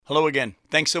Hello again.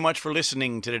 Thanks so much for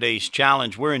listening to today's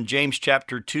challenge. We're in James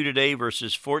chapter 2 today,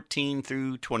 verses 14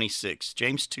 through 26.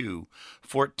 James 2,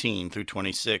 14 through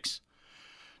 26.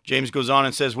 James goes on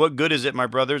and says, "What good is it, my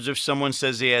brothers, if someone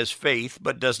says he has faith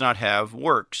but does not have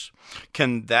works?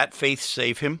 Can that faith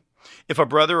save him? If a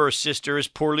brother or sister is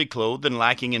poorly clothed and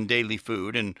lacking in daily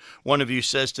food, and one of you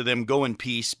says to them, 'Go in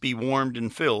peace, be warmed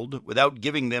and filled,' without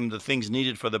giving them the things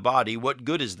needed for the body, what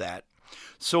good is that?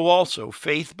 So also,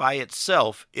 faith by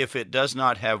itself, if it does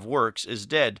not have works, is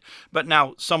dead. But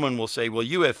now someone will say, 'Well,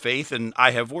 you have faith and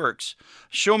I have works.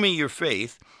 Show me your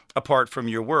faith apart from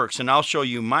your works, and I'll show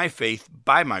you my faith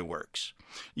by my works.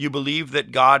 You believe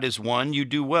that God is one, you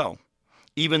do well.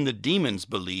 Even the demons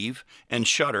believe and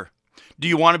shudder. Do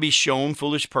you want to be shown,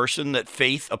 foolish person, that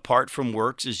faith apart from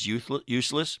works is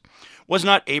useless? Was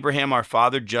not Abraham our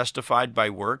father justified by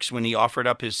works when he offered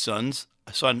up his son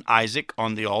Isaac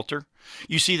on the altar?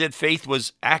 You see that faith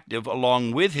was active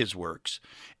along with his works,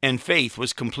 and faith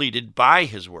was completed by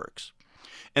his works.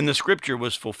 And the scripture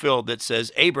was fulfilled that says,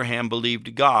 Abraham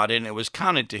believed God, and it was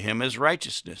counted to him as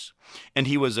righteousness, and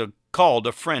he was called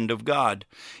a friend of God.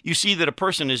 You see that a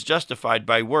person is justified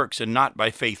by works and not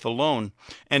by faith alone.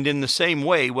 And in the same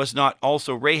way was not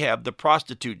also Rahab the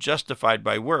prostitute justified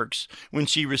by works when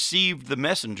she received the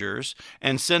messengers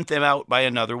and sent them out by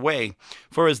another way?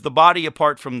 For as the body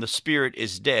apart from the spirit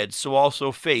is dead, so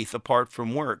also faith apart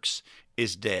from works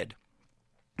is dead."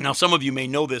 Now, some of you may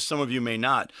know this, some of you may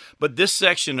not, but this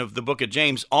section of the book of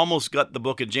James almost got the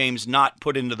book of James not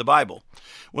put into the Bible.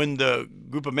 When the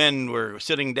group of men were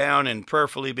sitting down and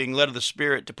prayerfully being led of the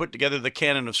Spirit to put together the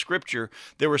canon of Scripture,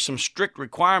 there were some strict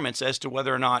requirements as to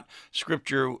whether or not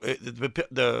Scripture,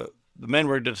 the men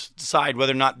were to decide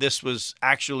whether or not this was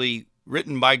actually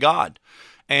written by God.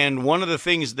 And one of the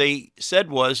things they said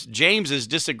was, James is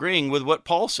disagreeing with what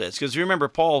Paul says. Because remember,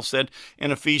 Paul said in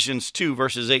Ephesians 2,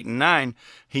 verses 8 and 9,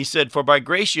 he said, "For by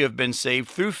grace you have been saved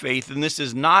through faith, and this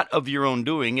is not of your own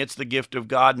doing. It's the gift of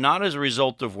God, not as a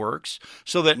result of works,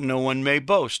 so that no one may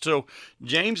boast." So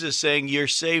James is saying you're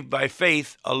saved by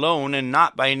faith alone and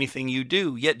not by anything you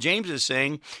do. Yet James is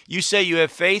saying, you say you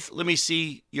have faith, let me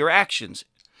see your actions.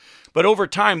 But over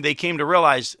time, they came to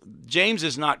realize James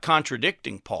is not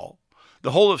contradicting Paul.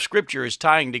 The whole of Scripture is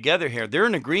tying together here. They're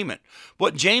in agreement.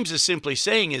 What James is simply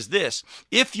saying is this: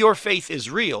 if your faith is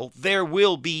real, there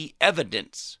will be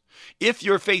evidence. If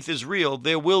your faith is real,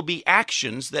 there will be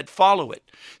actions that follow it.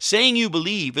 Saying you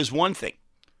believe is one thing,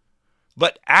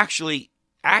 but actually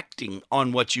acting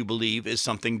on what you believe is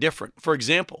something different. For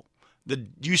example,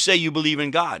 you say you believe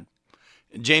in God.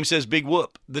 James says, big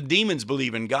whoop. The demons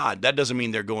believe in God. That doesn't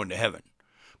mean they're going to heaven.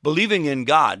 Believing in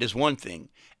God is one thing.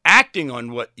 Acting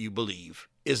on what you believe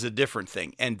is a different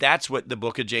thing. And that's what the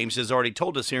book of James has already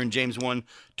told us here in James 1,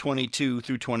 22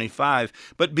 through 25.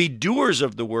 "But be doers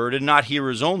of the word and not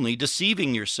hearers only,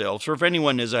 deceiving yourselves. For if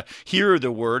anyone is a hearer of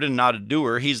the word and not a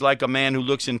doer, he's like a man who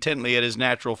looks intently at his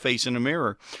natural face in a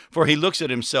mirror. For he looks at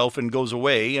himself and goes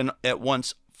away and at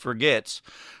once forgets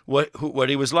what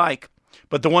he was like.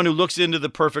 But the one who looks into the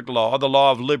perfect law, the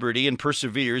law of liberty, and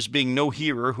perseveres, being no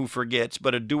hearer who forgets,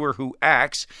 but a doer who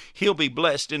acts, he'll be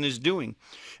blessed in his doing."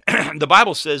 The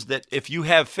Bible says that if you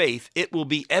have faith, it will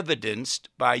be evidenced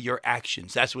by your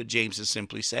actions. That's what James is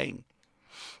simply saying.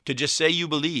 To just say you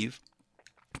believe,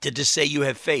 to just say you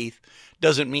have faith,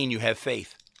 doesn't mean you have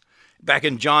faith. Back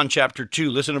in John chapter 2,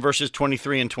 listen to verses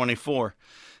 23 and 24.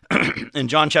 In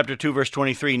John chapter 2, verse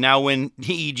 23, "Now when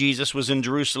he, Jesus, was in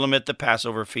Jerusalem at the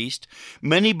Passover feast,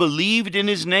 many believed in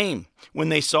his name when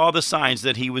they saw the signs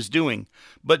that he was doing.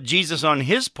 But Jesus on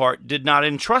his part did not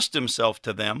entrust himself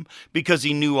to them, because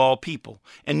he knew all people,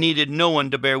 and needed no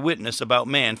one to bear witness about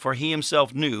man, for he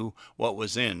himself knew what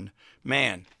was in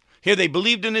man." Here they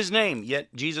believed in his name,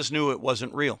 yet Jesus knew it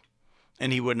wasn't real,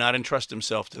 and he would not entrust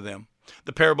himself to them.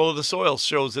 The parable of the soil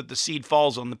shows that the seed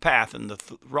falls on the path and the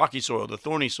rocky soil, the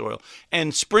thorny soil,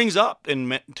 and springs up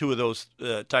in two of those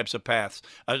types of paths,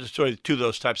 two of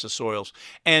those types of soils.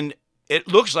 And it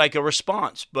looks like a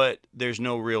response, but there's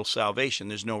no real salvation.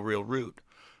 There's no real root.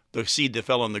 The seed that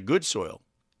fell on the good soil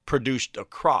produced a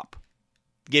crop,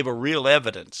 gave a real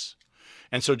evidence.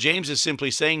 And so James is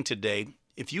simply saying today,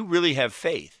 if you really have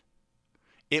faith,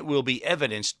 it will be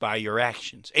evidenced by your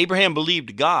actions. Abraham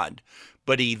believed God,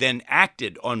 but he then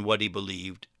acted on what he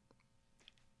believed,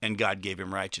 and God gave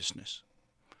him righteousness.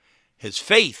 His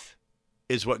faith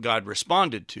is what God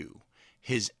responded to.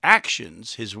 His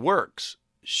actions, his works,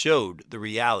 showed the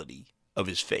reality of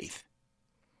his faith.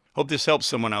 Hope this helps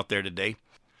someone out there today.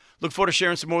 Look forward to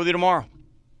sharing some more with you tomorrow.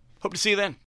 Hope to see you then.